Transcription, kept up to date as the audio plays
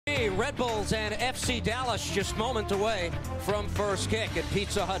Red Bulls and FC Dallas just moment away from first kick at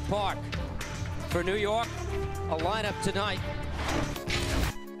Pizza Hut Park. For New York, a lineup tonight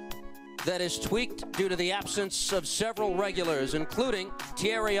that is tweaked due to the absence of several regulars, including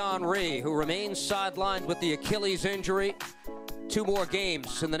Thierry Henry, who remains sidelined with the Achilles injury. 2 more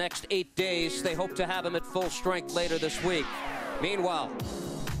games in the next 8 days. They hope to have him at full strength later this week. Meanwhile,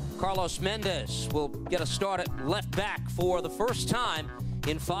 Carlos Mendez will get a start at left back for the first time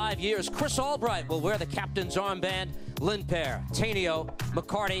in 5 years. Chris Albright will wear the captain's armband. Linpair, Tainio,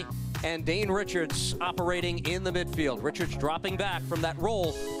 McCarty, and Dane Richards operating in the midfield. Richards dropping back from that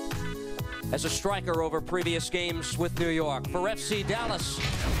role as a striker over previous games with New York. For FC Dallas,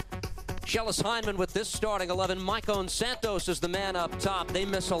 Schellas Hyndman with this starting 11. Maicon Santos is the man up top. They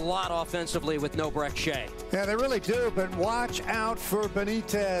miss a lot offensively with no Brek Shea. Yeah, they really do, but watch out for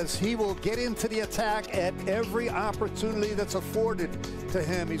Benitez. He will get into the attack at every opportunity that's afforded to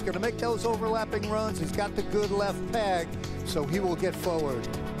him. He's going to make those overlapping runs. He's got the good left peg, so he will get forward.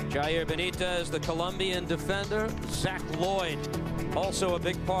 Jair Benitez, the Colombian defender. Zach Lloyd, also a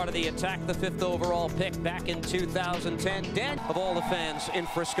big part of the attack, the 5th overall pick back in 2010. Dan of all the fans in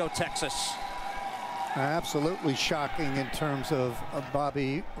Frisco, Texas. Absolutely shocking in terms of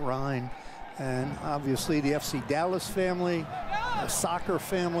Bobby Rhine. And obviously the FC Dallas family, a soccer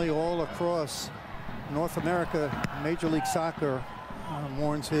family all across North America, Major League Soccer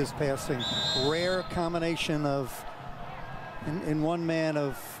mourns his passing. Rare combination of, in one man,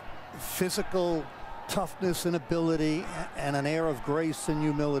 of physical toughness and ability and an air of grace and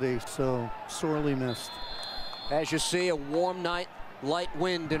humility, so sorely missed. As you see, a warm night, light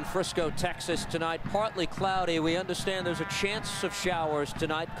wind in Frisco, Texas tonight. Partly cloudy. We understand there's a chance of showers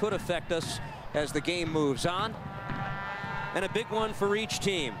tonight. Could affect us as the game moves on. And a big one for each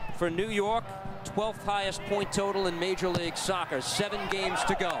team. For New York, 12th highest point total in Major League Soccer. 7 games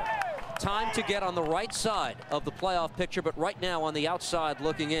to go. Time to get on the right side of the playoff picture, but right now on the outside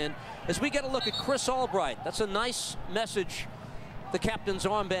looking in. As we get a look at Chris Albright, that's a nice message. The captain's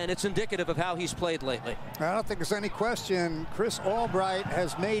armband, it's indicative of how he's played lately. I don't think there's any question. Chris Albright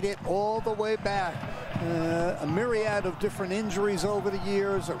has made it all the way back. A myriad of different injuries over the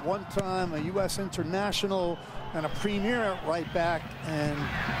years. At one time, a U.S. international and a premier right back. And,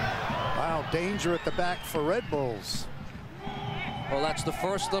 wow, danger at the back for Red Bulls. Well, that's the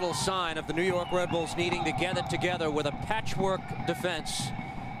first little sign of the New York Red Bulls needing to get it together with a patchwork defense.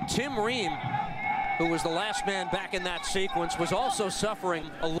 Tim Ream, who was the last man back in that sequence, was also suffering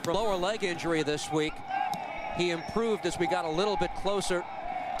a lower leg injury this week. He improved as we got a little bit closer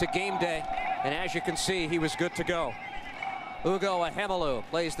to game day, and as you can see, he was good to go. Ugo Ahemelu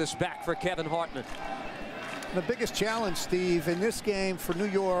plays this back for Kevin Hartman. The biggest challenge, Steve, in this game for New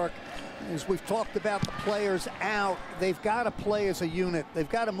York, as we've talked about the players out, they've got to play as a unit. They've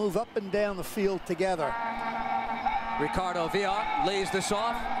got to move up and down the field together. Ricardo Villar lays this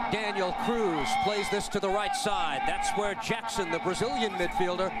off. Daniel Cruz plays this to the right side. That's where Jackson, the Brazilian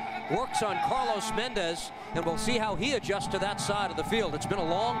midfielder, works on Carlos Mendez, and we'll see how he adjusts to that side of the field. It's been a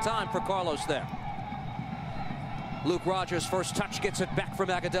long time for Carlos there. Luke Rogers' first touch gets it back from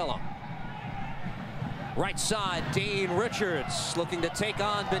Agudelo. Right side, Dane Richards looking to take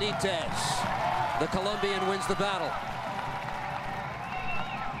on Benitez. The Colombian wins the battle.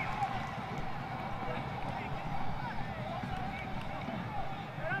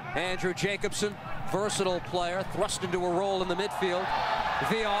 Andrew Jacobson, versatile player, thrust into a role in the midfield.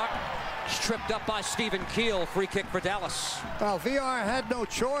 VR tripped up by Stephen Keel. Free kick for Dallas. Well, VR had no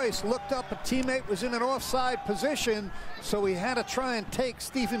choice. Looked up, a teammate was in an offside position, so he had to try and take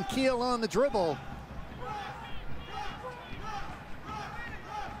Stephen Keel on the dribble.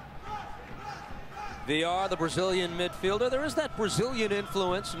 VR, the Brazilian midfielder. There is that Brazilian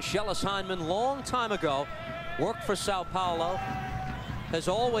influence, and Schellas Hyndman, long time ago, worked for Sao Paulo, has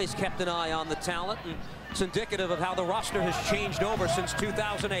always kept an eye on the talent, and it's indicative of how the roster has changed over since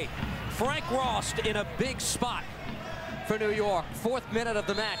 2008. Frank Rost in a big spot for New York. 4th minute of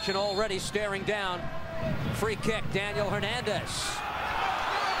the match, and already staring down. Free kick, Daniel Hernandez.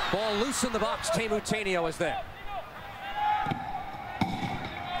 Ball loose in the box, Teemu Tainio is there.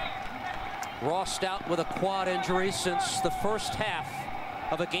 Rost out with a quad injury since the first half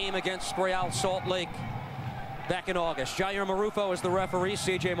of a game against Real Salt Lake back in August. Jair Marufo is the referee,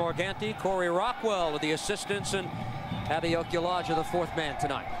 CJ Morganti, Corey Rockwell with the assistants, and Abby Okilaja, the 4th man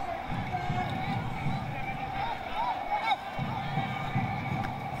tonight.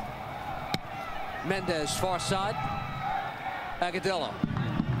 Mendez, far side. Agudelo.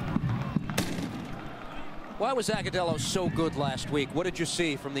 Why was Agudelo so good last week? What did you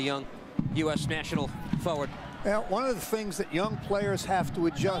see from the young U.S. national forward? Now, one of the things that young players have to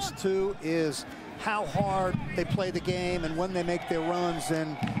adjust to is how hard they play the game and when they make their runs,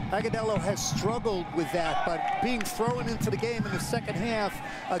 and Agudelo has struggled with that, but being thrown into the game in the second half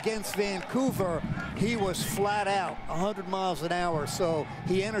against Vancouver, he was flat out 100 miles an hour, so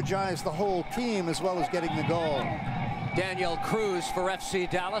he energized the whole team as well as getting the goal. Daniel Cruz for FC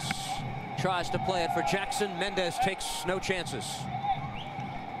Dallas tries to play it for Jackson. Mendez takes no chances.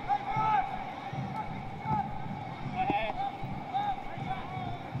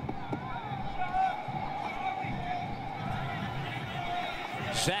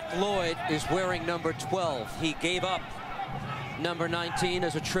 Zach Lloyd is wearing number 12. He gave up number 19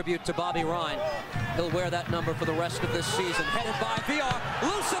 as a tribute to Bobby Rhine. He'll wear that number for the rest of this season. Headed by VR,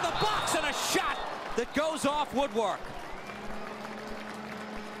 loose in the box, and a shot that goes off woodwork.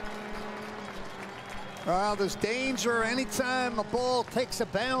 Well, there's danger anytime a ball takes a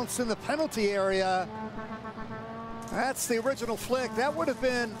bounce in the penalty area. That's the original flick. That would have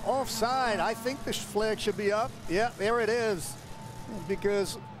been offside. I think this flag should be up. Yeah, there it is.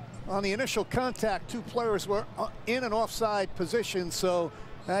 Because on the initial contact, two players were in an offside position, so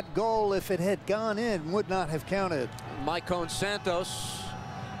that goal, if it had gone in, would not have counted. Maicon Santos,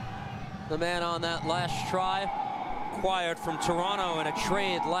 the man on that last try, acquired from Toronto in a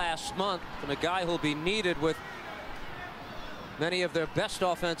trade last month, and a guy who'll be needed with many of their best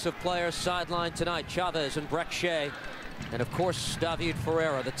offensive players sidelined tonight. Chavez and Breck Shea, and of course David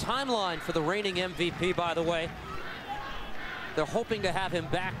Ferreira. The timeline for the reigning MVP, by the way, they're hoping to have him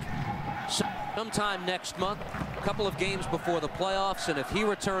back sometime next month, a couple of games before the playoffs, and if he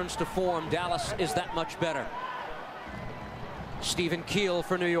returns to form, Dallas is that much better. Stephen Keel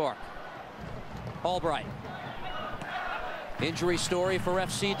for New York. Albright. Injury story for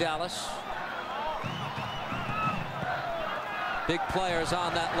FC Dallas. Big players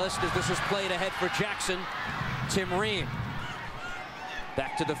on that list as this is played ahead for Jackson. Tim Ream.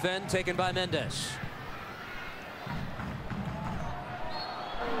 Back to defend, taken by Mendez.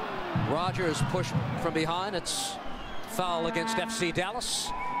 Rogers pushed from behind. It's foul against FC Dallas.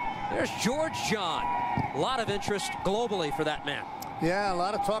 There's George John. A lot of interest globally for that man. Yeah, a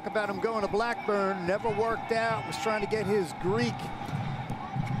lot of talk about him going to Blackburn. Never worked out. Was trying to get his Greek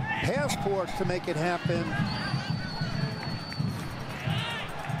passport to make it happen.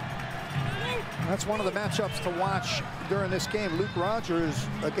 That's one of the matchups to watch during this game. Luke Rogers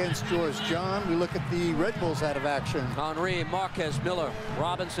against George John. We look at the Red Bulls out of action. Henry, Marquez, Miller.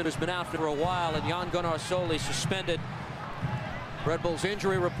 Robinson has been out for a while, and Jan Gunnar Solli suspended. Red Bulls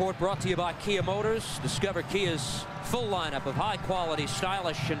injury report brought to you by Kia Motors. Discover Kia's full lineup of high quality,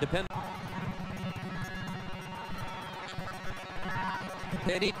 stylish, and dependable.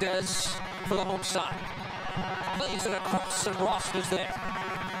 Benitez for the home side. Plays it across, and Ross is there.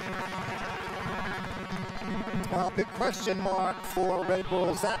 Well, big question mark for Red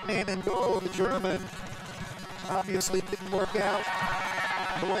Bulls. That man in goal, the German, obviously didn't work out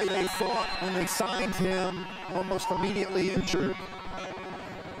the way they thought when they signed him, almost immediately injured.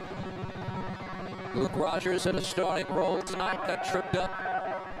 Luke Rogers in a starting role tonight, got tripped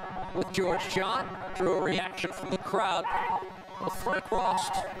up with George John. Drew a reaction from the crowd with Frank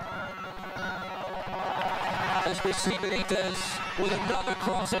Rost. As we see Benitez with another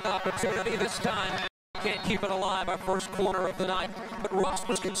crossing opportunity this time. Can't keep it alive, our first corner of the night. But Ross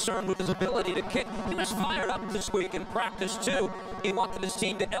was concerned with his ability to kick. He was fired up this week in practice, too. He wanted his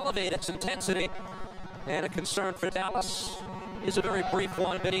team to elevate its intensity. And a concern for Dallas is a very brief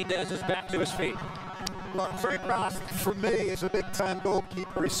one. Benitez is back to his feet. Look, Frank Ross, for me, is a big-time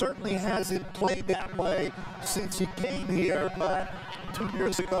goalkeeper. He certainly hasn't played that way since he came here, but 2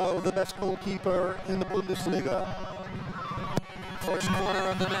 years ago, the best goalkeeper in the Bundesliga. First corner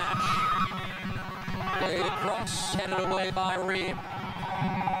of the match. Played across, headed away by Ream.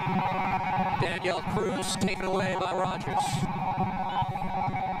 Daniel Cruz taken away by Rogers.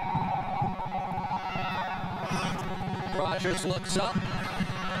 Rogers looks up.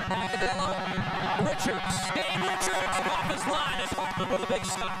 Agudelo. Richards. Dave Richards off his line. Is open with a big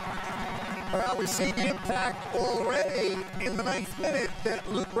stop. Well, we see the impact already in the 9th minute that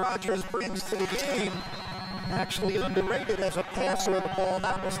Luke Rogers brings to the game. Actually underrated as a passer of the ball.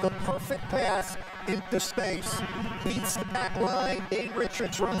 That was the perfect pass into space. Beats the back line. Dave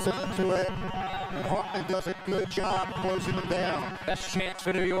Richards runs into it. And Hartman does a good job closing him down. Best chance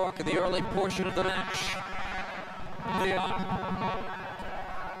for New York in the early portion of the match.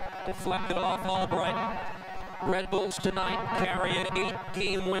 Deflected off Albright. Red Bulls tonight carry an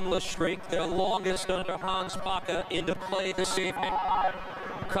 8-game winless streak, their longest under Hans Backe into play this evening.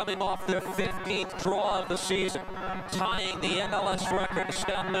 coming off their 15th draw of the season, tying the MLS record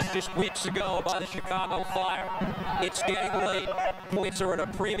established just weeks ago by the Chicago Fire. It's getting late. Points are at a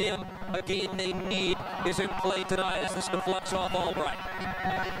premium. A game they need is in play tonight as this deflects off Albright.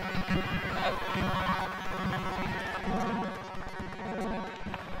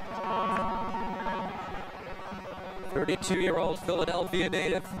 32-year-old Philadelphia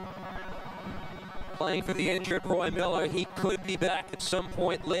native playing for the injured Roy Miller. He could be back at some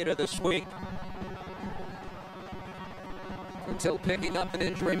point later this week. Until picking up an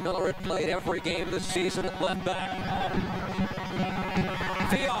injury, Miller had played every game this season at left back.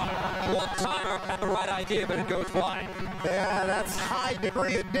 VR, one-timer, had the right idea, but it goes wide. Yeah, that's high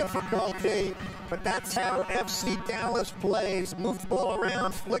degree of difficulty, but that's how FC Dallas plays. Moves the ball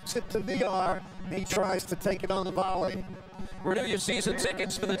around, flicks it to VR, and he tries to take it on the volley. Renew your season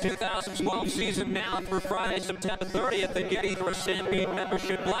tickets for the 2012 season now through Friday, September 30th, and get either a Stampede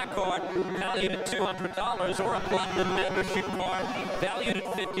membership black card valued at $200 or a platinum membership card valued at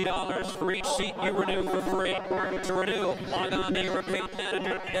 $50 for each seat you renew for free. To renew, log on to your account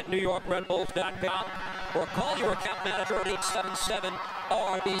manager at NewYorkRedBulls.com or call your account manager at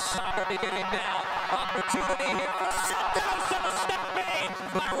 877-RB Soccer beginning now. Opportunity here for Stampede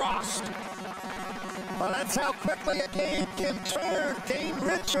by Rost. Well, that's how quickly a game can turn. Dane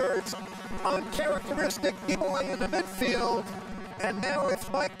Richards, uncharacteristic giveaway in the midfield. And now it's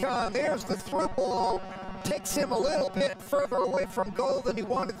Maicon. There's the through ball. Takes him a little bit further away from goal than he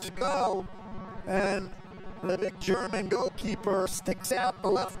wanted to go. And the big German goalkeeper sticks out the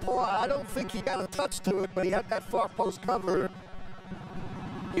left paw. I don't think he got a touch to it, but he had that far post covered.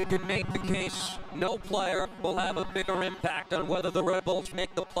 You can make the case no player will have a bigger impact on whether the Red Bulls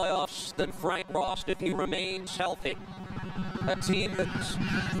make the playoffs than Frank Rost if he remains healthy. A team that's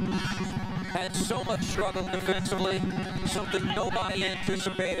had so much struggle defensively, something nobody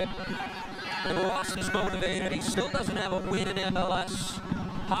anticipated. And Rost is motivated. He still doesn't have a win in MLS.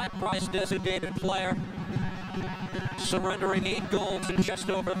 High-price designated player. Surrendering 8 goals in just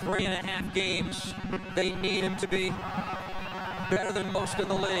over 3.5 games. They need him to be better than most in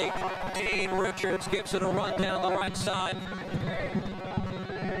the league. Dane Richards gives it a run down the right side.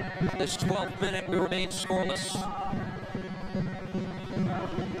 This 12th minute, we remain scoreless.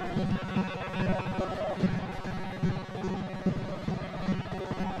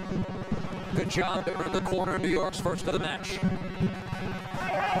 Good job over in the corner. New York's first of the match.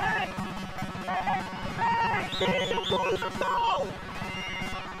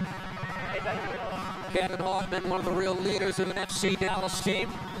 Kevin Hoffman, one of the real leaders of an FC Dallas team.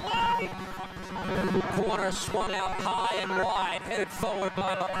 Corner swung out high and wide, headed forward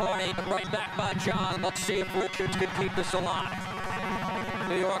by McCartney, right back by John. Let's see if Richards can keep this alive.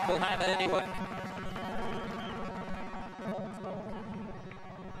 New York will have it anyway.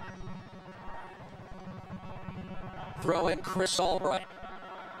 Throw in Chris Albright.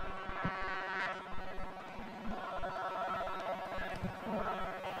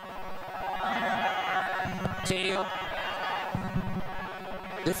 Teal.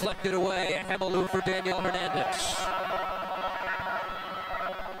 Deflected away. Hemelu for Daniel Hernandez.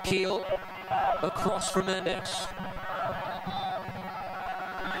 Keel across for Mendes.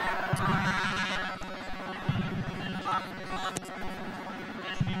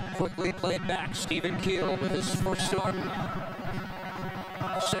 Quickly played back. Stephen Keel with his first start.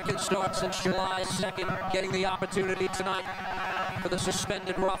 Second start since July 2nd. Getting the opportunity tonight for the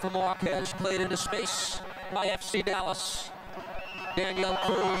suspended Rafa Marquez. Played into space by FC Dallas. Daniel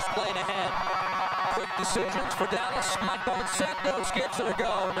Cruz played ahead. Quick decisions for Dallas. Michael Santos gets it a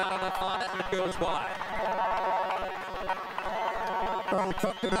go. Not enough on it, and it goes wide. Well,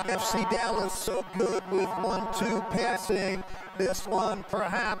 talking about FC Dallas, so good with 1-2 passing. This one,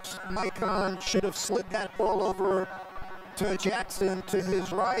 perhaps, Maicon should have slid that ball over to Jackson to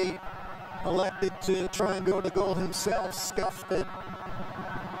his right. Elected to try and go to goal himself, scuffed it.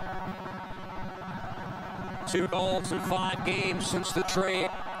 2 goals in 5 games since the trade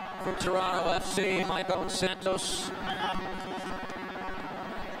from Toronto FC. Michael Santos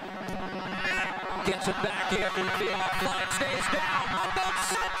gets it back here from the field. Flag stays down. Michael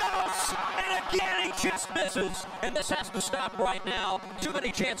Santos! And again, he just misses. And this has to stop right now. Too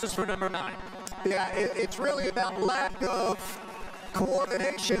many chances for number 9. Yeah, it's really about lack of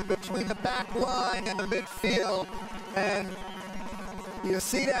coordination between the back line and the midfield. And you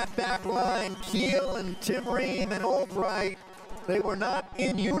see that back line, Keel and Tim Ream and Albright, they were not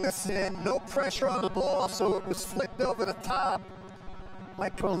in unison. No pressure on the ball, so it was flicked over the top.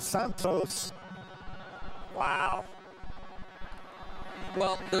 Michael Santos. Wow.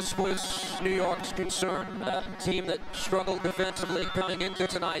 Well, this was New York's concern. A team that struggled defensively coming into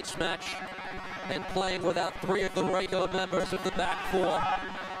tonight's match and playing without 3 of the regular members of the back 4.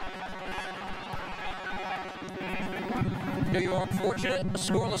 New York fortunate, a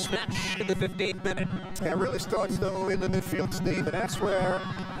scoreless match in the 15th minute. It really starts, though, in the midfield, Steve, and that's where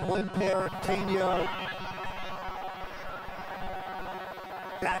one pair, Tanya,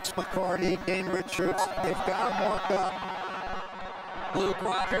 Dax McCarty, Dane Richards, they've got to mark up. Luke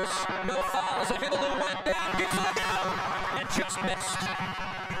Rogers, no fouls, a little went down, gets it down, and just missed.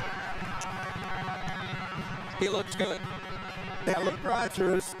 He looks good. Now, Luke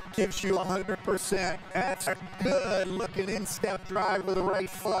Rogers gives you 100%. That's a good-looking in-step drive with the right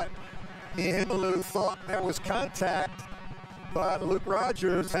foot. Lou thought there was contact, but Luke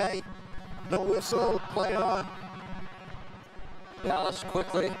Rogers, hey, no whistle, play on. Dallas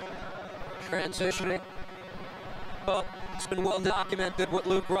quickly transitioning. Well, it's been well documented what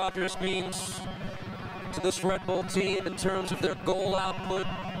Luke Rogers means to this Red Bull team in terms of their goal output,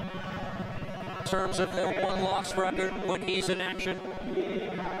 in terms of their one-loss record when he's in action.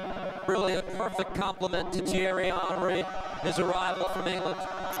 Really a perfect compliment to Thierry Henry, his arrival from England.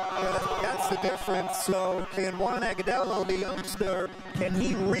 Yeah, that's the difference. So can Juan Agudelo, the youngster, can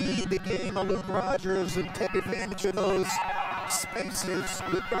he read the game of Luke Rogers and take advantage of those spaces?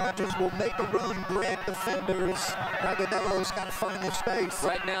 Luke Rogers will make a run, grab defenders. Agudelo's got to find his space.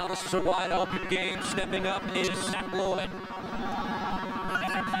 Right now, this is a wide open game. Stepping up is Zach Lloyd.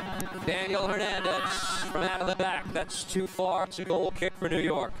 Daniel Hernandez from out of the back. That's too far. It's a goal kick for New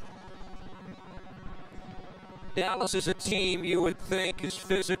York. Dallas is a team you would think is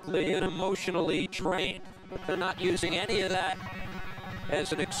physically and emotionally drained. They're not using any of that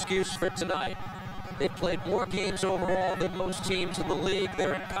as an excuse for tonight. They played more games overall than most teams in the league.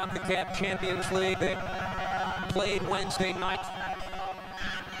 They're in CONCACAF Champions League. They played Wednesday night.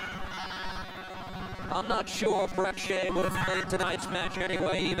 I'm not sure if Brett Shea would have played tonight's match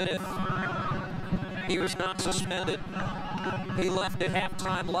anyway, even if he was not suspended. He left at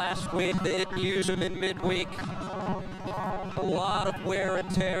halftime last week. They didn't use him in midweek. A lot of wear and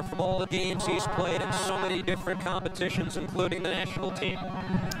tear from all the games he's played in so many different competitions, including the national team.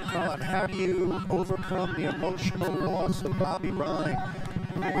 How do you overcome the emotional loss of Bobby Ryan?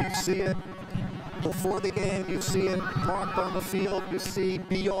 You see it before the game, you see it marked on the field, you see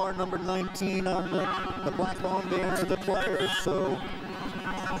BR number 19 on the black armbands of the players, so...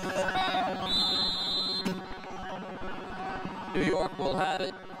 New York will have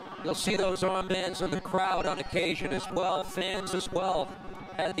it. You'll see those armbands in the crowd on occasion as well. Fans as well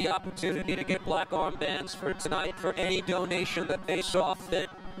had the opportunity to get black armbands for tonight for any donation that they saw fit.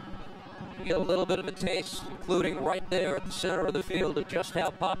 You get a little bit of a taste, including right there at the center of the field, of just how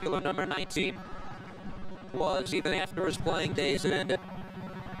popular number 19 was even after his playing days had ended.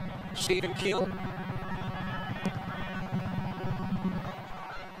 Stephen Keel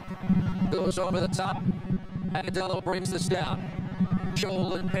goes over the top. Agudelo brings this down.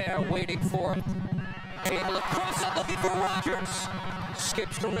 Joel and Pear waiting for it. Able to cross it, looking for Richards.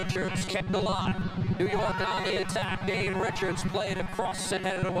 Skips to Richards, kept alive. New York on the attack. Dane Richards played across and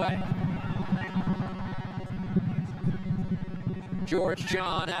headed away. George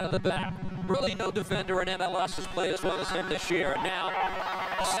John out of the back. Really no defender in MLS has played as well as him this year. Now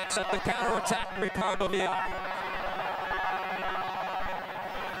sets up the counterattack. Ricardo Villa.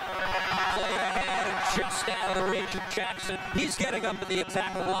 Play ahead and just out of the reach of Jackson. He's getting up in the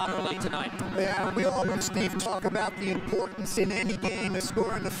attack a lot early tonight. Yeah, we all heard Steve talk about the importance in any game of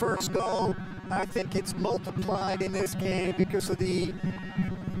scoring the first goal. I think it's multiplied in this game because of the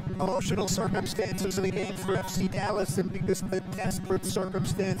emotional circumstances of the game for FC Dallas and because of the desperate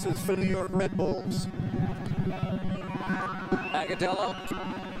circumstances for New York Red Bulls. Agudelo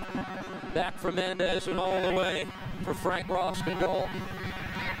back for Mendez and all the way for Frank Ross to goal.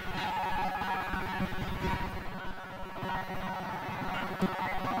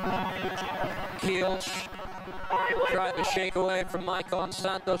 Keel tried to shake away from Maicon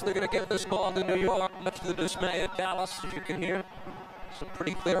Santos. They're going to give this ball to New York, much to the dismay of Dallas, as you can hear. Some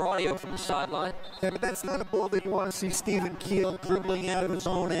pretty clear audio from the sideline. Yeah, but that's not a ball that you want to see Stephen Keel dribbling out of his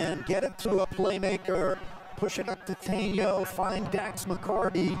own end. Get it to a playmaker, push it up to Tainio, find Dax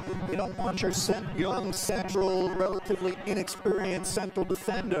McCarty. You don't want your young central, relatively inexperienced central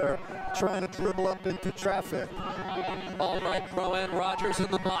defender trying to dribble up into traffic. All right, throw in. Rogers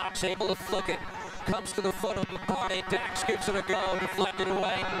in the box, able to flick it. Comes to the foot of McCarty. Dax gives it a go, deflected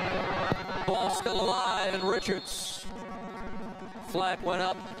away. Ball still alive, and Richards. Flag went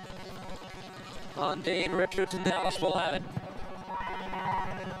up on Dane Richards, and Dallas will have it.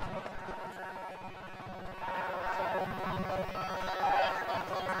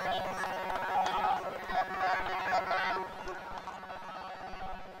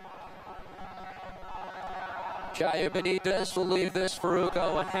 Jair Benitez will leave this for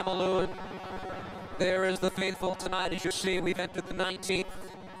Ugo and Hamalu. There is the faithful tonight. As you see, we've entered the 19th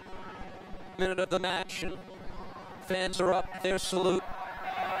minute of the match. And fans are up. Their salute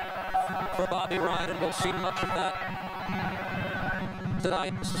for Bobby Ryan, and we'll see much of that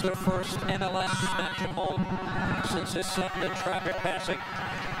tonight. This is their first MLS match at home since his sudden and tragic passing.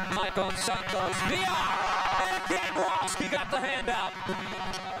 Michael Santos, VR, and again Ross, he got the handout.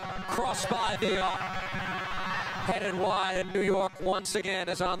 Crossed by VR. Headed wide, and New York once again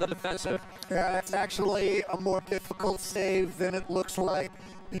is on the defensive. Yeah, it's actually a more difficult save than it looks like,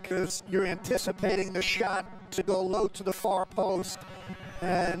 because you're anticipating the shot to go low to the far post,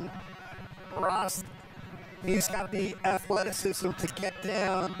 and Ross, he's got the athleticism to get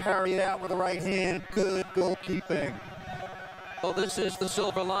down, parry it out with the right hand. Good goalkeeping. Well, this is the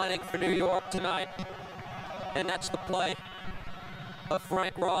silver lining for New York tonight, and that's the play of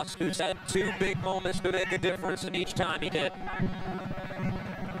Frank Ross, who's had two big moments to make a difference, and each time he did.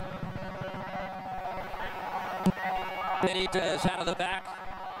 Benitez out of the back,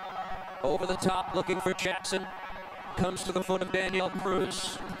 over the top, looking for Jackson. Comes to the foot of Daniel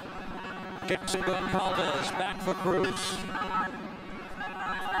Cruz. Jackson Goncalves back for Cruz.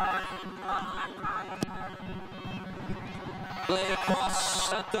 Play across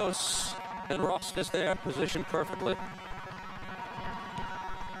Santos, and Ross is there, positioned perfectly.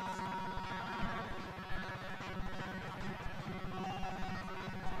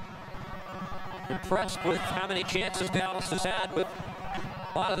 Impressed with how many chances Dallas has had with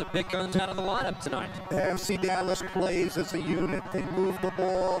a lot of the big guns out of the lineup tonight. FC Dallas plays as a unit. They move the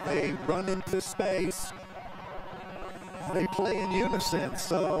ball, they run into space, they play in unison.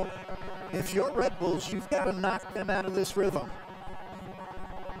 So if you're Red Bulls, you've got to knock them out of this rhythm.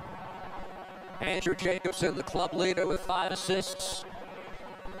 Andrew Jacobson, the club leader, with 5 assists.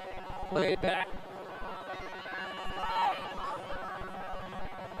 Laid back.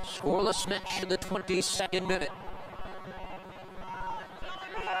 Scoreless match in the 22nd minute.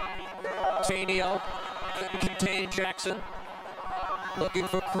 Tainio couldn't contain Jackson. Looking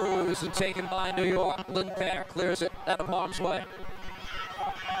for Cruz, and taken by New York. Lindbergh clears it out of harm's way.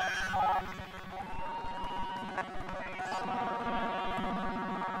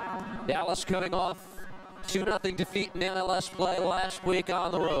 Dallas coming off 2-0 defeat in MLS play last week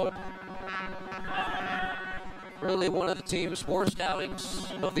on the road. Really one of the team's worst outings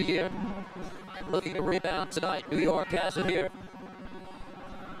of the year. Looking to rebound tonight. New York has it here.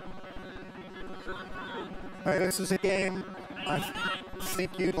 All right, this is a game I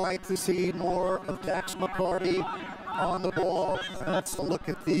think you'd like to see more of Dax McCarty on the ball. That's a look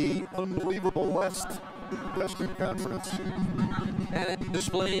at the unbelievable Western Conference. And it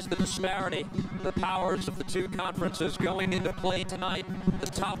displays the disparity, the powers of the two conferences going into play tonight. The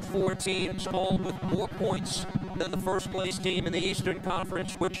top 4 teams all with more points than the first place team in the Eastern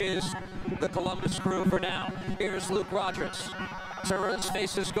Conference, which is the Columbus Crew for now. Here's Luke Rogers. Turns,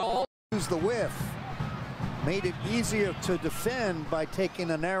 faces goal. Use the whiff. Made it easier to defend by taking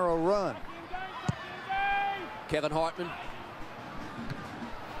a narrow run. Kevin Hartman.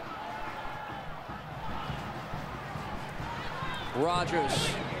 Rogers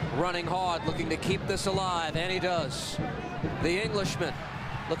running hard, looking to keep this alive, and he does. The Englishman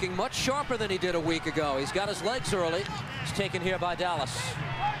looking much sharper than he did a week ago. He's got his legs early. He's taken here by Dallas.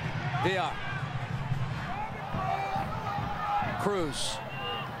 VR. Cruz.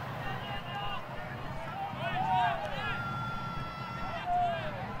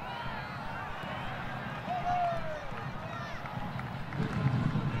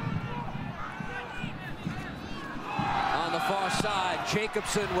 On the far side,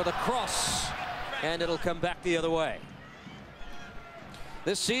 Jacobson with a cross, and it'll come back the other way.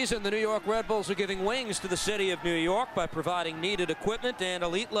 This season, the New York Red Bulls are giving wings to the city of New York by providing needed equipment and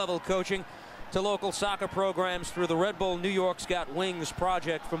elite-level coaching to local soccer programs through the Red Bull New York's Got Wings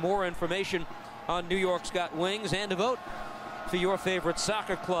project. For more information on New York's Got Wings and to vote for your favorite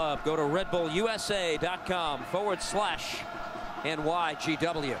soccer club, go to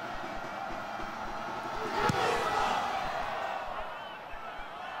redbullusa.com/NYGW.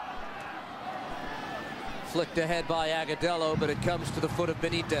 Flicked ahead by Agudelo, but it comes to the foot of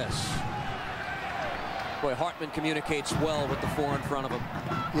Benitez. Boy, Hartman communicates well with the 4 in front of him.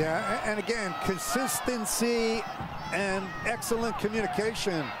 Yeah, and again, consistency and excellent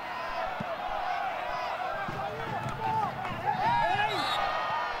communication.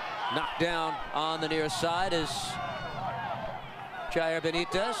 Knocked down on the near side is Jair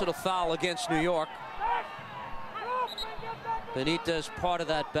Benitez. It'll foul against New York. Benitez part of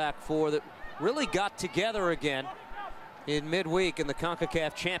that back 4 that really got together again in midweek in the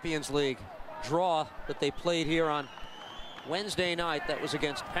CONCACAF Champions League draw that they played here on Wednesday night. That was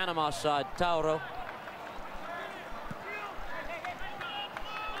against Panama side Tauro.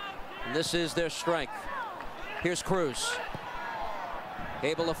 And this is their strength. Here's Cruz.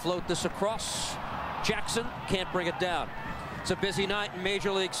 Able to float this across. Jackson can't bring it down. It's a busy night in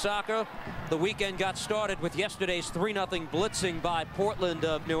Major League Soccer. The weekend got started with yesterday's 3-0 blitzing by Portland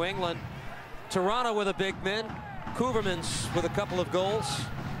of New England. Toronto with a big man. Couvermans with a couple of goals.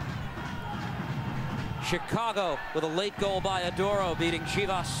 Chicago with a late goal by Adoro beating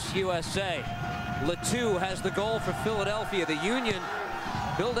Chivas USA. Letou has the goal for Philadelphia. The Union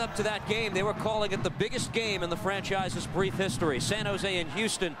build up to that game. They were calling it the biggest game in the franchise's brief history. San Jose and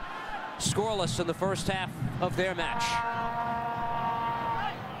Houston scoreless in the first half of their match.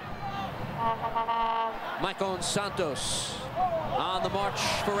 Maicon Santos on the march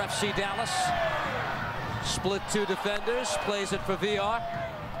for FC Dallas. Split two defenders, plays it for VR.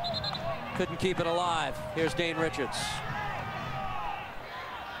 Couldn't keep it alive. Here's Dane Richards.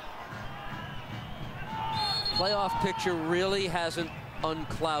 Playoff picture really hasn't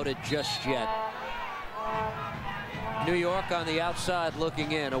unclouded just yet. New York on the outside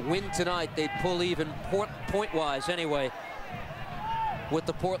looking in. A win tonight, they'd pull even point-wise anyway with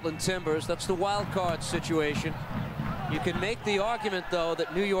the Portland Timbers. That's the wild card situation. You can make the argument, though,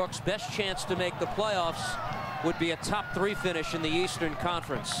 that New York's best chance to make the playoffs would be a top 3 finish in the Eastern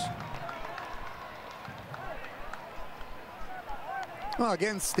Conference. Well,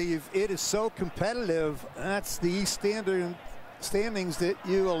 again, Steve, it is so competitive. That's the East standings that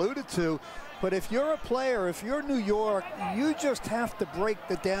you alluded to. But if you're a player, if you're New York, you just have to break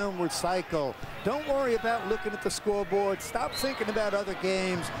the downward cycle. Don't worry about looking at the scoreboard. Stop thinking about other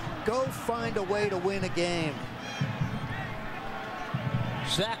games. Go find a way to win a game.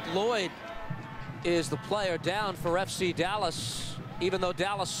 Zach Lloyd is the player down for FC Dallas, even though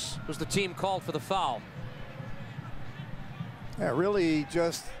Dallas was the team called for the foul. Yeah, really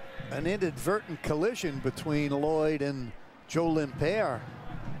just an inadvertent collision between Lloyd and Joe Limper.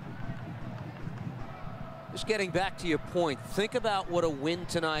 Just getting back to your point, think about what a win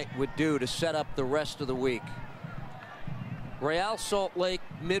tonight would do to set up the rest of the week. Real Salt Lake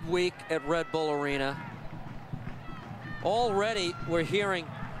midweek at Red Bull Arena. Already we're hearing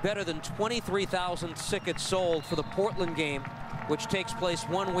better than 23,000 tickets sold for the Portland game, which takes place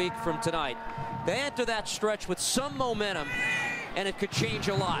 1 week from tonight. They enter that stretch with some momentum, and it could change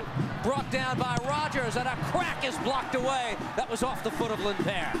a lot. Brought down by Rogers, and a crack is blocked away. That was off the foot of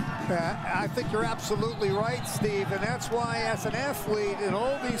Limper. I think you're absolutely right, Steve, and that's why as an athlete, and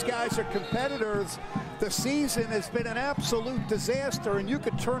all these guys are competitors, the season has been an absolute disaster, and you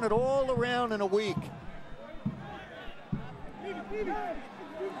could turn it all around in a week.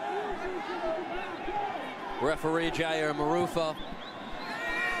 Referee Jair Marufo.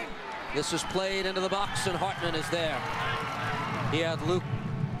 This is played into the box, and Hartman is there. He had Luke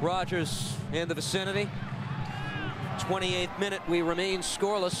Rogers in the vicinity. 28th minute, we remain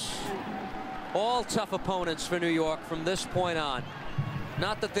scoreless. All tough opponents for New York from this point on.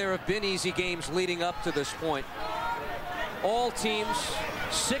 Not that there have been easy games leading up to this point. All teams,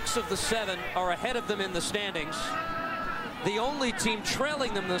 6 of the 7, are ahead of them in the standings. The only team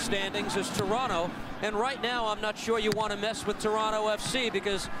trailing them in the standings is Toronto. And right now, I'm not sure you want to mess with Toronto FC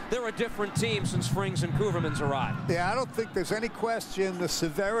because they're a different team since Frings and Couvermans arrived. Yeah, I don't think there's any question the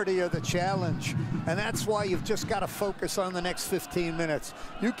severity of the challenge. And that's why you've just got to focus on the next 15 minutes.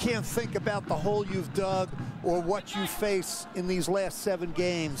 You can't think about the hole you've dug or what you face in these last 7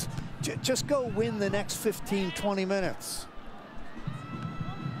 games. Just go win the next 15, 20 minutes.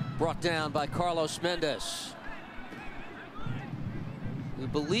 Brought down by Carlos Mendes. We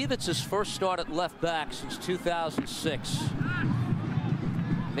believe it's his first start at left back since 2006.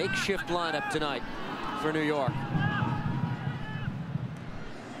 Makeshift lineup tonight for New York.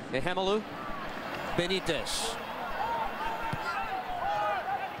 Ehemelu, Benitez.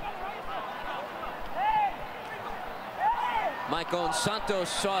 Maicon Santos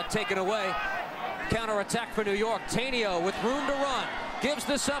saw it taken away. Counter-attack for New York. Tainio with room to run. Gives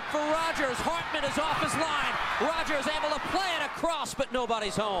this up for Rogers. Hartman is off his line. Rogers able to play it across, but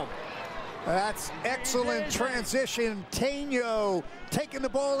nobody's home. That's excellent transition. Tainio taking the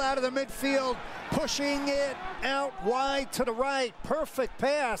ball out of the midfield, pushing it out wide to the right. Perfect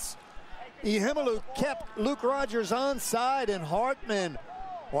pass. Ehemelu kept Luke Rogers onside, and Hartman,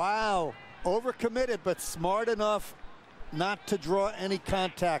 wow, overcommitted, but smart enough not to draw any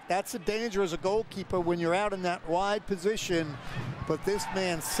contact. That's a danger as a goalkeeper when you're out in that wide position, but this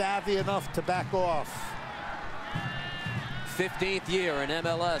man's savvy enough to back off. 15th year in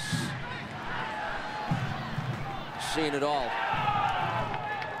MLS. Seen it all.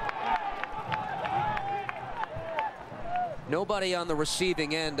 Nobody on the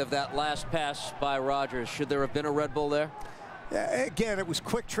receiving end of that last pass by Rogers. Should there have been a Red Bull there? Again, it was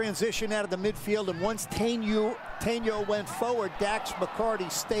quick transition out of the midfield, and once Tainio went forward, Dax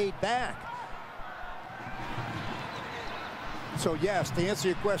McCarty stayed back. So yes, to answer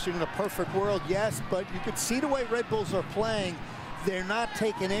your question, in a perfect world, yes, but you can see the way Red Bulls are playing. They're not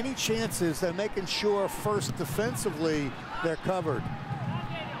taking any chances. They're making sure first defensively they're covered.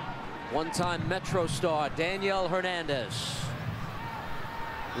 One-time Metro star Daniel Hernandez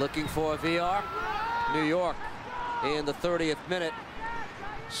looking for a VR. New York in the 30th minute,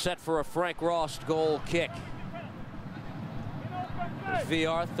 set for a Frank Ross goal kick. There's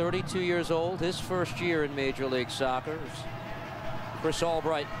VR, 32 years old, his first year in Major League Soccer. Chris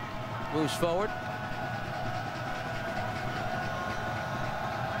Albright moves forward.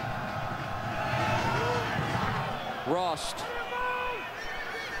 Rost.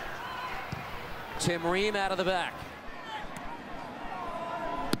 Tim Ream out of the back.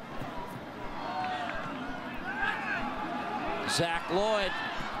 Zach Lloyd.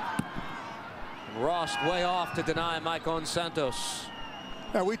 Rost way off to deny Maicon Santos.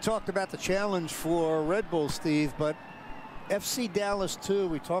 Now, we talked about the challenge for Red Bull, Steve, but FC Dallas too.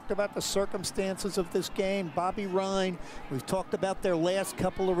 We talked about the circumstances of this game. Bobby Rhine, we've talked about their last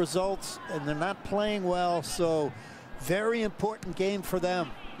couple of results, and they're not playing well, so very important game for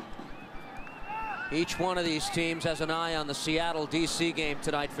them. Each one of these teams has an eye on the Seattle DC game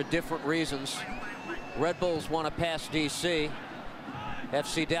tonight for different reasons. Red Bulls want to pass DC.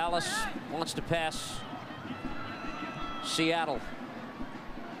 FC Dallas wants to pass Seattle.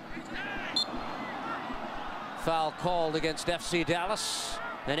 Foul called against FC Dallas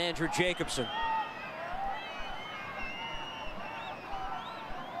and Andrew Jacobson.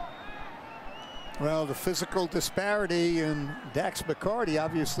 Well, the physical disparity, and Dax McCarty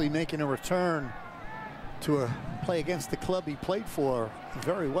obviously making a return to play against the club he played for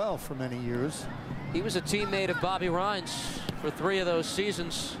very well for many years. He was a teammate of Bobby Rhine's for 3 of those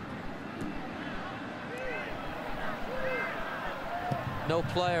seasons. No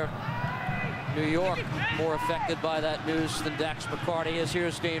player, New York, more affected by that news than Dax McCarty is.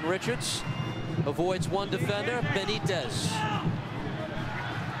 Here's Dane Richards, avoids one defender, Benitez.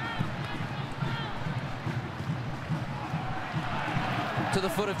 To the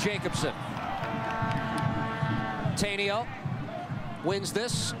foot of Jacobson. Tainio wins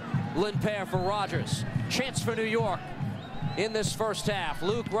this. Lindpair for Rogers. Chance for New York in this first half.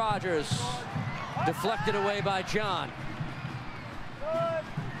 Luke Rogers deflected away by John.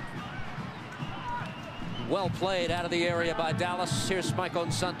 Well played out of the area by Dallas. Here's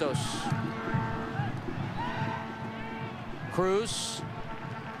Maicon Santos. Cruz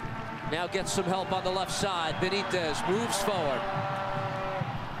now gets some help on the left side. Benitez moves forward.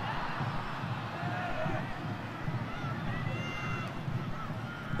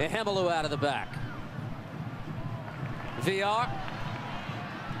 Ehemelu out of the back. VR.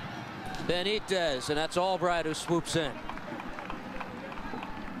 Benitez, and that's Albright who swoops in.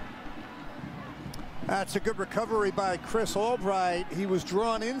 That's a good recovery by Chris Albright. He was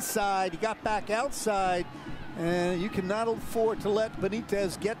drawn inside. He got back outside. And you cannot afford to let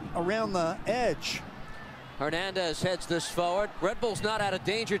Benitez get around the edge. Hernandez heads this forward. Red Bull's not out of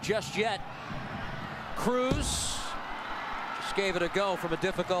danger just yet. Cruz just gave it a go from a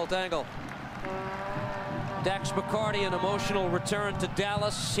difficult angle. Dax McCarty, an emotional return to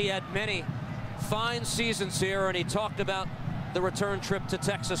Dallas. He had many fine seasons here, and he talked about the return trip to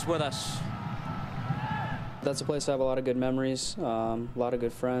Texas with us. That's a place I have a lot of good memories, a lot of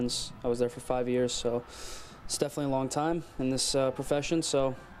good friends. I was there for 5 years, so it's definitely a long time in this profession.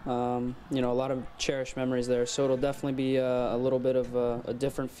 So, you know, a lot of cherished memories there. So it'll definitely be a little bit of a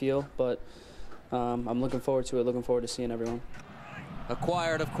different feel, but I'm looking forward to it, looking forward to seeing everyone.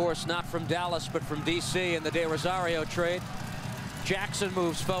 Acquired, of course, not from Dallas, but from D.C. in the De Rosario trade. Jackson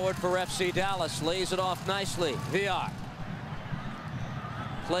moves forward for FC Dallas, lays it off nicely. VR.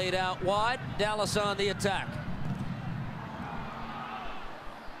 Played out wide, Dallas on the attack.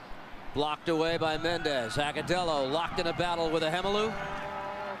 Blocked away by Mendez. Agudelo locked in a battle with Ehemelu.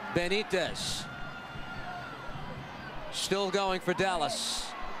 Benitez. Still going for Dallas.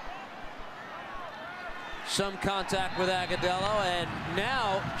 Some contact with Agudelo, and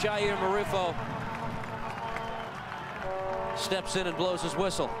now Jair Marifo steps in and blows his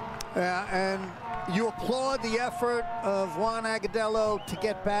whistle. Yeah, and you applaud the effort of Juan Agudelo to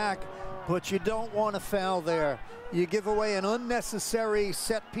get back, but you don't want to foul there. You give away an unnecessary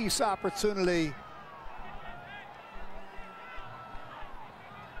set-piece opportunity.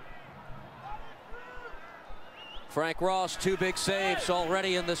 Frank Ross, 2 big saves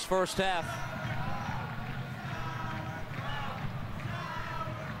already in this first half.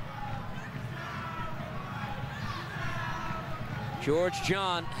 George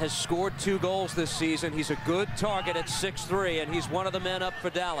John has scored 2 goals this season. He's a good target at 6'3", and he's one of the men up for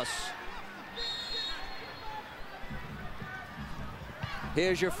Dallas.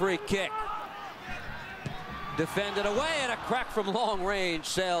 Here's your free kick. Defended away, and a crack from long range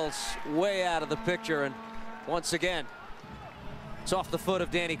sails way out of the picture, and once again, it's off the foot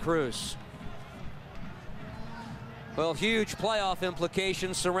of Danny Cruz. Well, huge playoff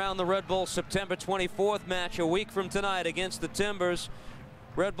implications surround the Red Bulls September 24th match a week from tonight against the Timbers.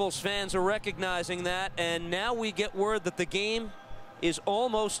 Red Bulls fans are recognizing that, and now we get word that the game is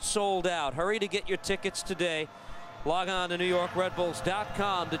almost sold out. Hurry to get your tickets today. Log on to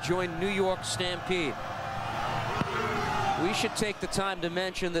NewYorkRedBulls.com to join New York Stampede. We should take the time to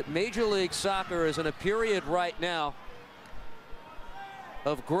mention that Major League Soccer is in a period right now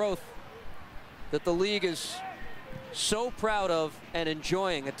of growth that the league is so proud of and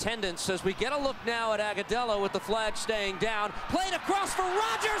enjoying. Attendance as we get a look now at Agudelo with the flag staying down. Played across for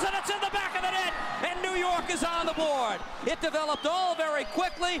Rogers, and it's in the back of the net, and New York is on the board. It developed all very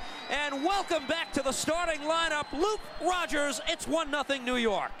quickly, and welcome back to the starting lineup, Luke Rogers. It's 1-0 New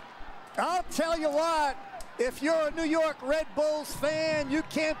York. I'll tell you what, if you're a New York Red Bulls fan, you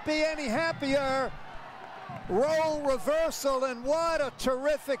can't be any happier. Role reversal, and what a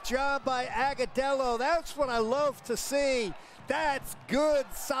terrific job by Agudelo. That's what I love to see. That's good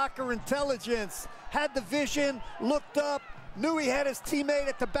soccer intelligence. Had the vision, looked up, knew he had his teammate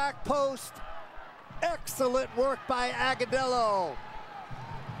at the back post. Excellent work by Agudelo.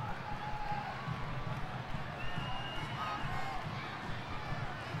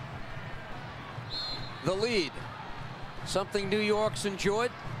 The lead, something New York's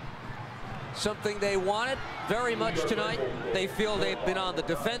enjoyed, something they wanted very much tonight. They feel they've been on the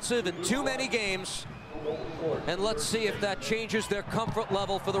defensive in too many games, and let's see if that changes their comfort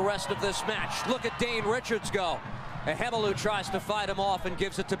level for the rest of this match. Look at Dane Richards go. Ehemelu tries to fight him off and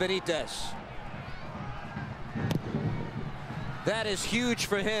gives it to Benitez. That is huge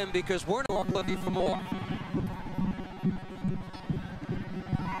for him because we're not looking for more.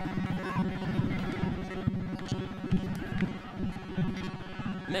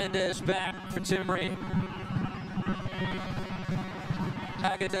 Mendez back for Tim Reed.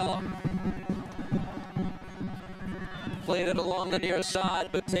 Agudelo played it along the near side,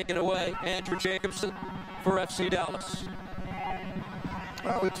 but taken away. Andrew Jacobson for FC Dallas.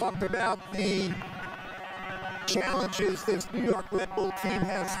 Well, we talked about the challenges this New York Red Bull team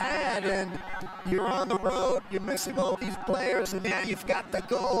has had, and you're on the road, you're missing all these players, and now you've got the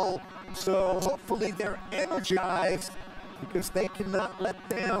goal. So hopefully they're energized, because they cannot let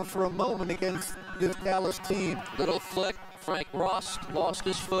down for a moment against this Dallas team. Little flick. Frank Ross lost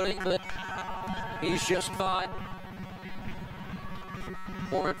his footing, but he's just fine.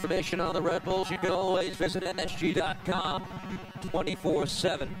 More information on the Red Bulls, you can always visit NSG.com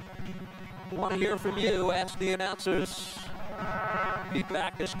 24/7. Want to hear from you? Ask the announcers. Be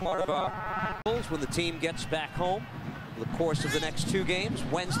back as part of our Bulls when the team gets back home. The course of the next 2 games,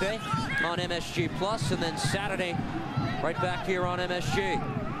 Wednesday on MSG Plus, and then Saturday right back here on MSG.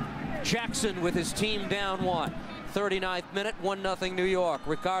 Jackson with his team down 1. 39th minute, 1-0 New York.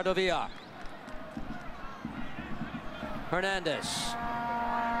 Ricardo Villar. Hernandez.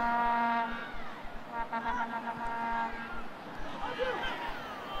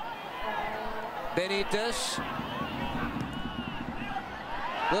 Benitez.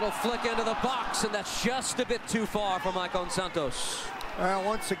 Little flick into the box, and that's just a bit too far for Maicon Santos.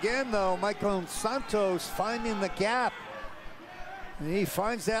 Once again, though, Maicon Santos finding the gap. And he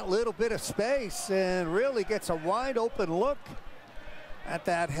finds that little bit of space and really gets a wide open look at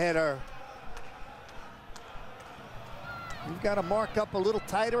that header. You've got to mark up a little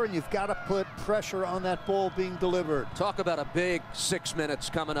tighter, and you've got to put pressure on that ball being delivered. Talk about a big 6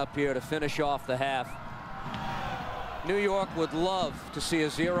 minutes coming up here to finish off the half. New York would love to see a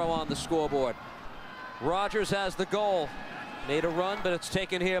 0 on the scoreboard. Rogers has the goal. Made a run, but it's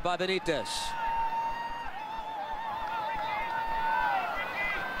taken here by Benitez.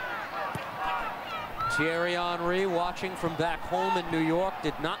 Thierry Henry, watching from back home in New York,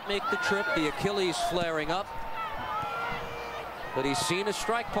 did not make the trip. The Achilles flaring up. But he's seen his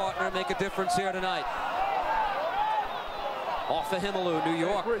strike partner make a difference here tonight. Off of Ehemelu, New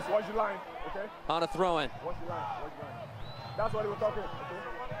York. Chris, watch your line, okay? On a throw-in. Watch your line, watch your line. That's what he was talking, okay?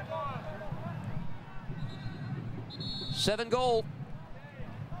 7 goal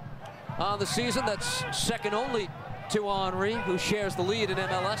on the season. That's second only to Henry, who shares the lead in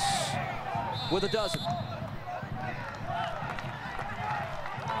MLS with a dozen.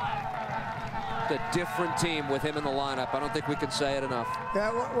 A different team with him in the lineup. I don't think we can say it enough.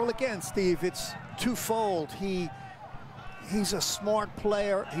 Yeah, well, again, Steve, it's twofold. he's a smart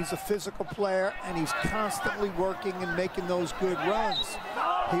player, he's a physical player, and he's constantly working and making those good runs.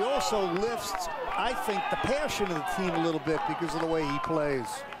 He also lifts, I think, the passion of the team a little bit because of the way he plays.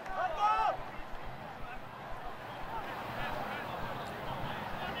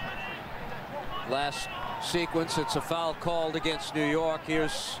 Last sequence, it's a foul called against New York.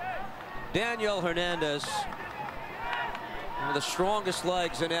 Here's Daniel Hernandez, one of the strongest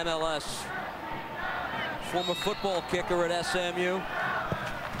legs in MLS. Former football kicker at SMU.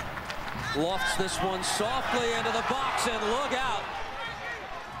 Lofts this one softly into the box, and look out.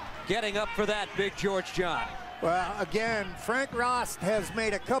 Getting up for that, Big George John. Well, again, Frank Rost has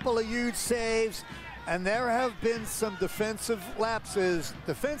made a couple of huge saves, and there have been some defensive lapses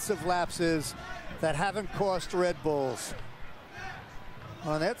that haven't cost Red Bulls.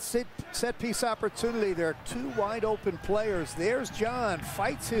 On that set piece opportunity, there are two wide open players. There's John,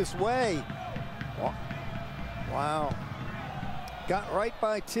 fights his way. Wow. Got right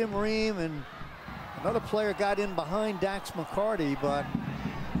by Tim Ream, and another player got in behind Dax McCarty, but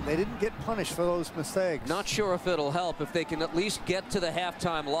they didn't get punished for those mistakes. Not sure if it'll help if they can at least get to the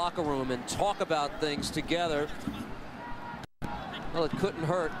halftime locker room and talk about things together. Well, it couldn't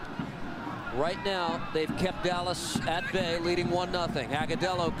hurt. Right now, they've kept Dallas at bay, leading 1-0.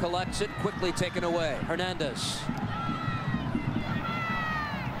 Agudelo collects it, quickly taken away. Hernandez.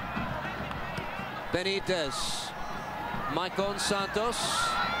 Benitez. Maicon Santos.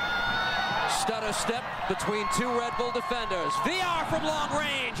 Stutter step between two Red Bull defenders. VR from long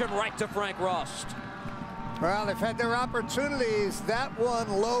range and right to Frank Rost. Well, they've had their opportunities. That one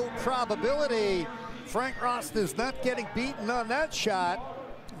low probability. Frank Rost is not getting beaten on that shot.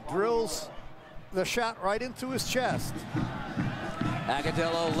 Drills the shot right into his chest.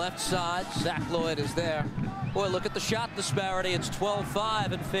 Agudelo left side. Zach Lloyd is there. Boy, look at the shot disparity. It's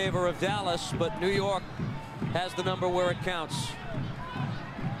 12-5 in favor of Dallas, but New York has the number where it counts.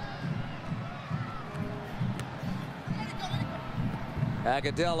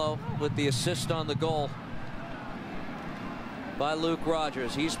 Agudelo with the assist on the goal by Luke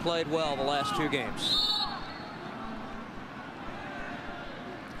Rogers. He's played well the last two games.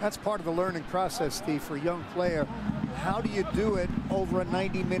 That's part of the learning process, Steve, for a young player. How do you do it over a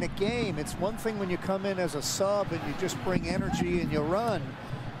 90-minute game? It's one thing when you come in as a sub and you just bring energy and you run,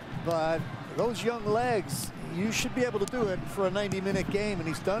 but those young legs, you should be able to do it for a 90-minute game, and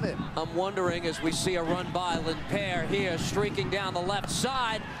he's done it. I'm wondering, as we see a run by Limpere here, streaking down the left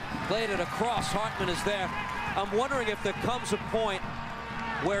side, played it across. Hartman is there. I'm wondering if there comes a point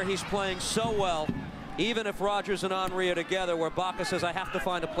where he's playing so well, even if Rogers and Henry are together, where Baca says, I have to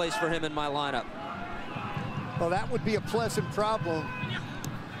find a place for him in my lineup. Well, that would be a pleasant problem.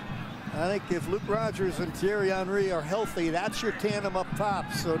 I think if Luke Rogers and Thierry Henry are healthy, that's your tandem up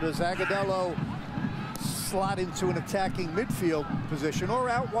top. So does Agudelo slot into an attacking midfield position or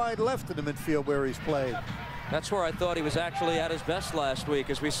out wide left in the midfield where he's played? That's where I thought he was actually at his best last week,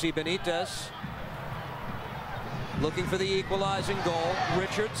 as we see Benitez looking for the equalizing goal.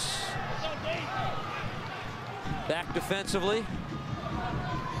 Richards back defensively.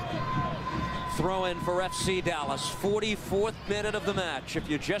 Throw in for FC Dallas. 44th minute of the match. If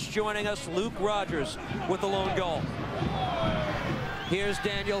you're just joining us, Luke Rogers with the lone goal. Here's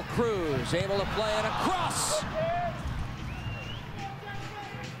Daniel Cruz, able to play it across.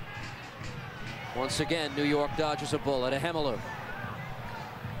 Once again, New York dodges a bullet. Ahemelu.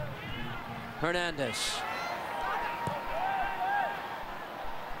 Hernandez.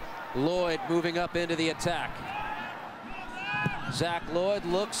 Lloyd moving up into the attack. Zach Lloyd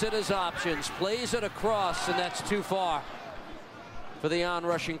looks at his options, plays it across, and that's too far for the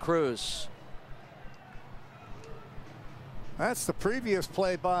onrushing Cruz. That's the previous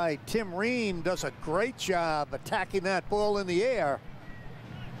play by Tim Ream. Does a great job attacking that ball in the air.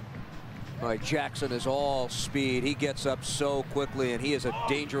 All right, Jackson is all speed. He gets up so quickly, and he is a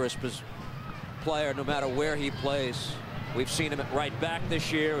dangerous player no matter where he plays. We've seen him at right back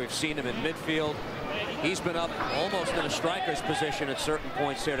this year. We've seen him in midfield. He's been up almost in a striker's position at certain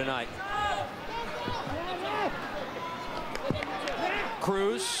points here tonight.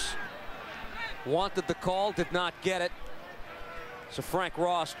 Cruz wanted the call, did not get it. So Frank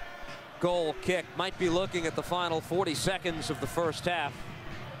Rost, goal kick, might be looking at the final 40 seconds of the first half.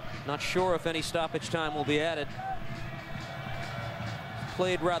 Not sure if any stoppage time will be added.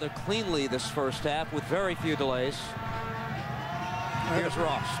 Played rather cleanly this first half with very few delays. Here's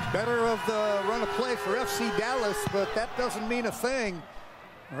Rost. Better of the run of play for FC Dallas, but that doesn't mean a thing.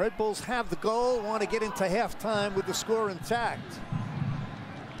 Red Bulls have the goal, want to get into halftime with the score intact.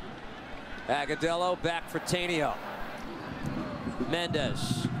 Agudelo back for Tainio.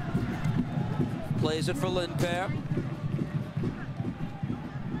 Mendez plays it for Limpere.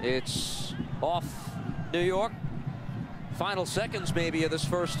 It's off New York. Final seconds maybe of this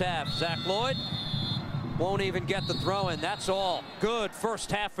first half. Zach Lloyd won't even get the throw in. That's all. Good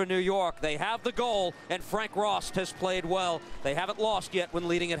first half for New York. They have the goal, and Frank Rost has played well. They haven't lost yet when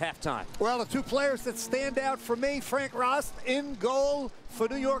leading at halftime. Well, the two players that stand out for me, Frank Rost in goal for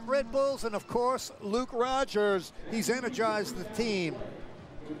New York Red Bulls, and of course, Luke Rogers. He's energized the team.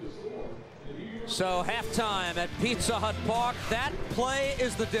 So halftime at Pizza Hut Park, that play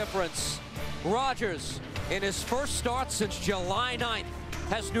is the difference. Rogers, in his first start since July 9th,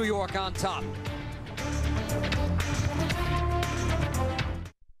 has New York on top.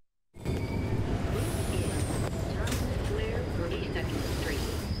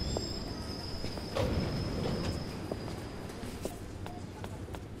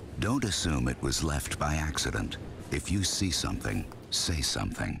 Don't assume it was left by accident. If you see something, say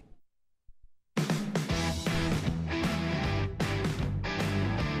something.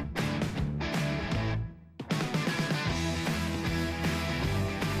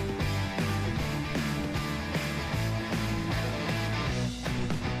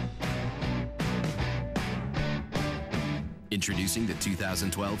 Introducing the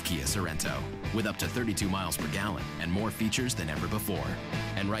 2012 Kia Sorento, with up to 32 miles per gallon and more features than ever before.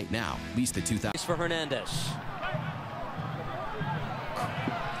 And right now, lease the 2000. For Hernandez.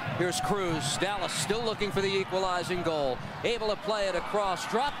 Here's Cruz. Dallas still looking for the equalizing goal. Able to play it across,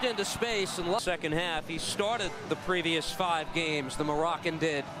 dropped into space in the second half. He started the previous 5 games, the Moroccan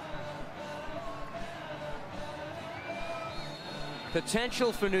did.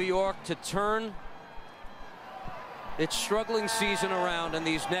 Potential for New York to turn its struggling season around in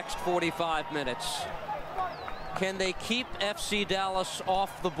these next 45 minutes. Can they keep FC Dallas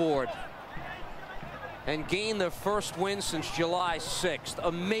off the board and gain their first win since July 6th?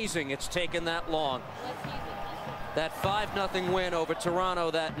 Amazing it's taken that long. That 5-0 win over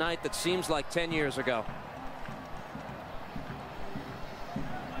Toronto that night that seems like 10 years ago.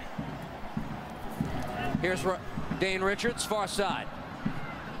 Here's Dane Richards, far side.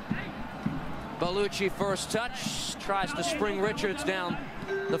 Bellucci first touch, tries to spring Richards down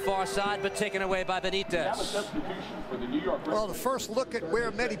the far side, but taken away by Benitez. Well, the first look at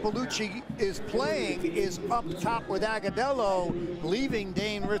where Mehdi Bellucci is playing is up top with Agudelo, leaving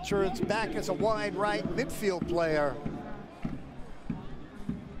Dane Richards back as a wide right midfield player.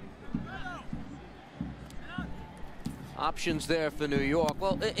 Options there for New York.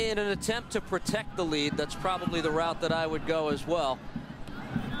 Well, in an attempt to protect the lead, that's probably the route that I would go as well.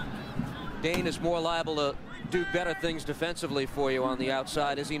 Dane is more liable to do better things defensively for you on the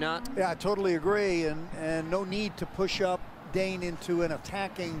outside, is he not? Yeah, I totally agree, and no need to push up Dane into an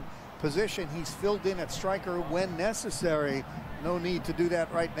attacking position. He's filled in at striker when necessary. No need to do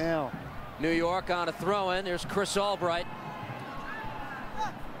that right now. New York on a throw-in. There's Chris Albright.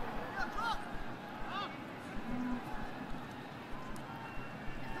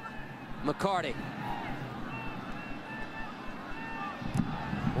 McCarty.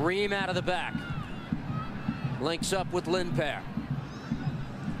 Ream out of the back. Links up with Lindpair.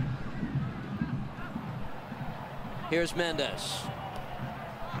 Here's Mendez.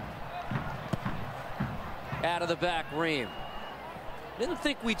 Out of the back, Ream. Didn't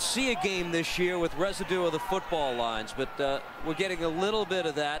think we'd see a game this year with residue of the football lines, but we're getting a little bit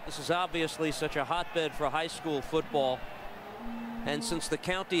of that. This is obviously such a hotbed for high school football. And since the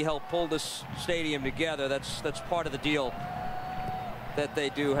county helped pull this stadium together, that's part of the deal that they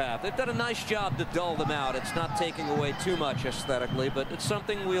do have. They've done a nice job to dull them out. It's not taking away too much aesthetically, but it's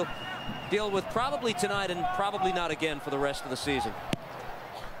something we'll deal with probably tonight and probably not again for the rest of the season.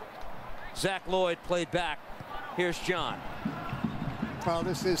 Zach Lloyd played back. Here's John. Well,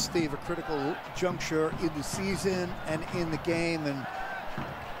 this is, Steve, a critical juncture in the season and in the game, and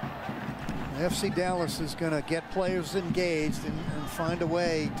FC Dallas is going to get players engaged and find a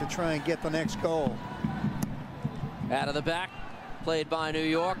way to try and get the next goal. Out of the back, played by New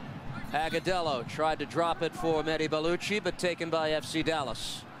York. Agudelo tried to drop it for Mehdi Bellucci, but taken by FC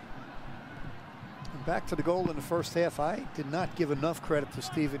Dallas. And back to the goal in the first half. I did not give enough credit to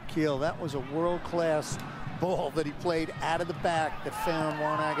Stephen Keel. That was a world-class ball that he played out of the back that found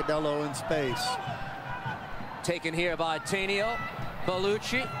Juan Agudelo in space. Taken here by Tainio.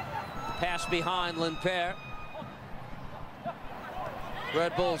 Bellucci. Pass behind Lindpair.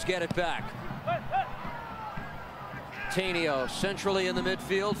 Red Bulls get it back. Tainio centrally in the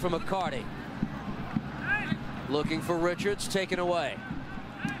midfield for McCarty. Looking for Richards, taken away.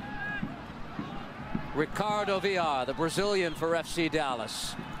 Ricardo Villar, the Brazilian for FC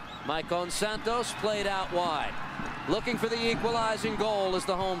Dallas. Maicon Santos played out wide. Looking for the equalizing goal is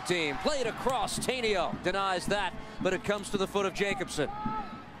the home team. Played across, Tainio denies that, but it comes to the foot of Jacobson.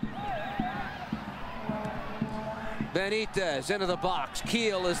 Benitez into the box.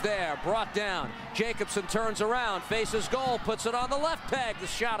 Keel is there, brought down. Jacobson turns around, faces goal, puts it on the left peg. The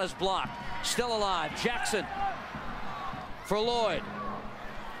shot is blocked. Still alive. Jackson for Lloyd.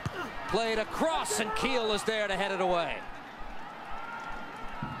 Played across, and Keel is there to head it away.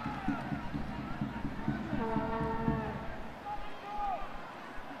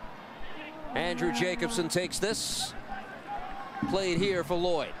 Andrew Jacobson takes this. Played here for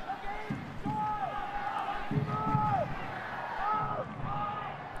Lloyd.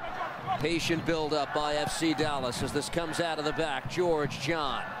 Patient build-up by FC Dallas as this comes out of the back. George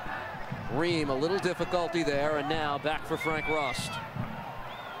John. Ream, a little difficulty there, and now back for Frank Rost.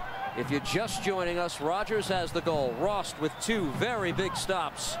 If you're just joining us, Rogers has the goal. Rost with 2 very big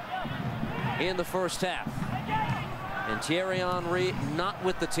stops in the first half. And Thierry Henry not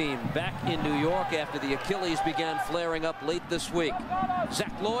with the team, back in New York after the Achilles began flaring up late this week.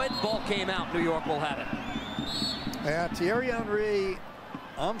 Zach Lloyd, ball came out. New York will have it. Yeah, Thierry Henry,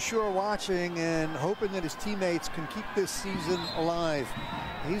 I'm sure watching and hoping that his teammates can keep this season alive.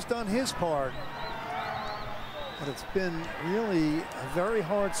 He's done his part, but it's been really a very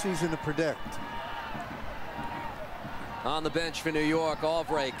hard season to predict. On the bench for New York,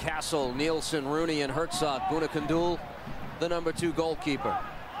 Alvray, Castle, Nielsen, Rooney, and Herzog. Bunakandul, the number 2 goalkeeper.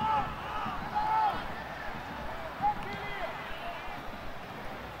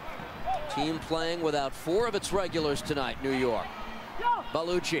 Team playing without 4 of its regulars tonight, New York.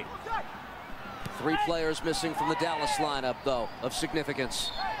 Balucci. 3 players missing from the Dallas lineup, though, of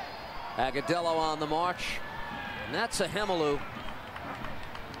significance. Agudelo on the march. And that's Ahemelu.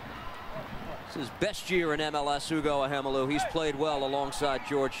 It's his best year in MLS, Hugo Ahemelu. He's played well alongside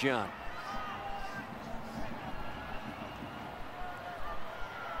George John.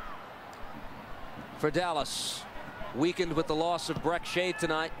 For Dallas, weakened with the loss of Breck Shea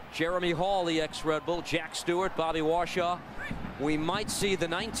tonight. Jeremy Hall, the ex-Red Bull. Jack Stewart, Bobby Warshaw. We might see the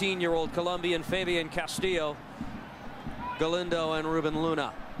 19-year-old Colombian Fabian Castillo, Galindo, and Ruben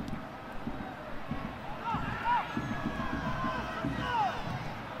Luna.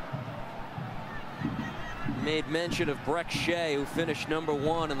 Made mention of Breck Shea, who finished number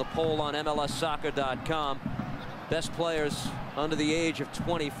 1 in the poll on MLSsoccer.com. Best players under the age of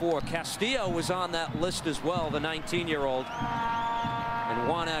 24. Castillo was on that list as well, the 19-year-old. And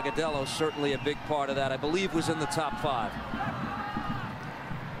Juan Agudelo, certainly a big part of that. I believe was in the top 5.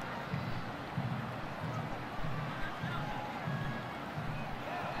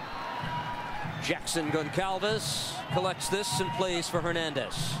 Jackson Goncalves collects this and plays for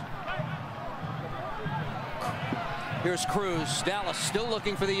Hernandez. Here's Cruz. Dallas still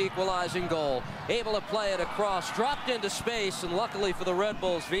looking for the equalizing goal. Able to play it across. Dropped into space, and luckily for the Red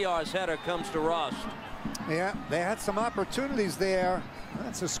Bulls, VR's header comes to Rost. Yeah, they had some opportunities there.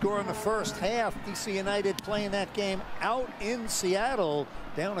 That's a score in the first half. DC United playing that game out in Seattle,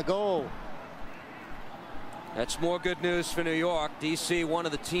 down a goal. That's more good news for New York. DC, one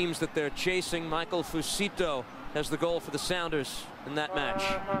of the teams that they're chasing. Michael Fusito has the goal for the Sounders in that match.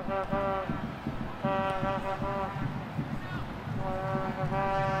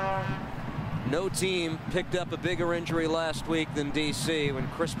 No team picked up a bigger injury last week than DC when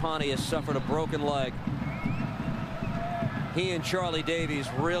Chris Pontius suffered a broken leg. He and Charlie Davies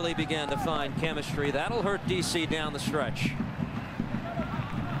really began to find chemistry. That'll hurt DC down the stretch.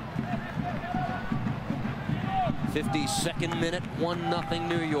 52nd minute, 1-0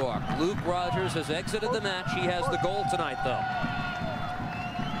 New York. Luke Rogers has exited the match. He has the goal tonight, though.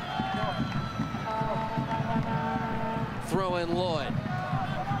 Throw in Lloyd.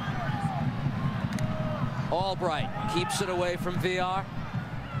 Albright keeps it away from VR.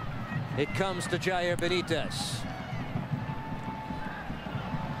 It comes to Jair Benitez.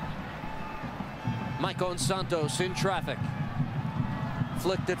 Maicon Santos in traffic.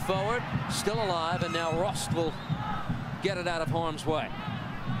 Flicked it forward, still alive, and now Rost will get it out of harm's way.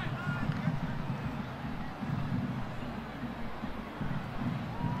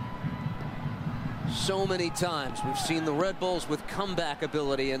 So many times we've seen the Red Bulls with comeback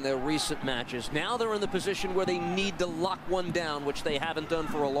ability in their recent matches. Now they're in the position where they need to lock one down, which they haven't done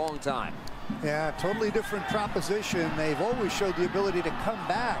for a long time. Yeah, totally different proposition. They've always showed the ability to come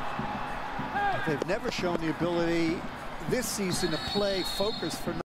back. They've never shown the ability this season to play focus for